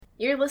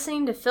You're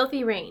listening to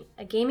Filthy Rain,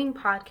 a gaming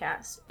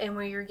podcast, and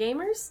we're your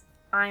gamers.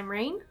 I'm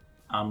Rain.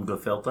 I'm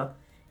Gafilta.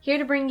 Here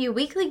to bring you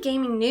weekly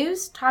gaming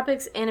news,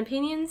 topics, and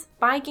opinions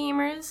by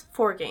gamers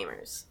for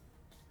gamers.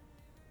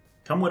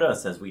 Come with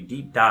us as we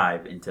deep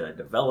dive into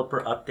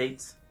developer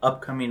updates,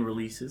 upcoming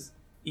releases,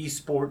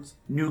 esports,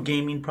 new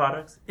gaming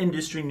products,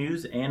 industry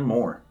news, and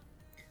more.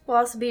 We'll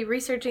also be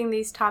researching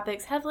these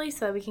topics heavily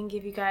so that we can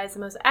give you guys the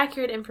most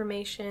accurate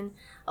information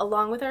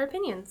along with our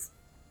opinions.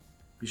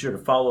 Be sure to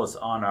follow us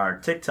on our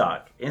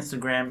TikTok,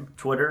 Instagram,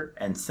 Twitter,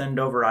 and send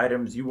over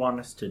items you want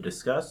us to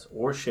discuss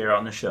or share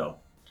on the show.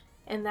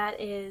 And that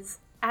is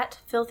at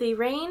Filthy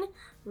Rain,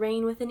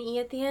 rain with an E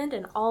at the end,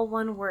 and all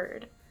one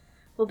word.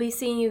 We'll be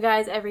seeing you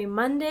guys every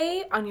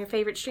Monday on your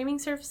favorite streaming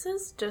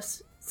services.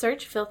 Just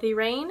search Filthy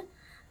Rain,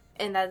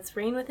 and that's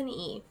rain with an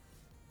E.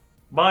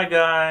 Bye,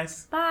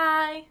 guys.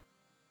 Bye.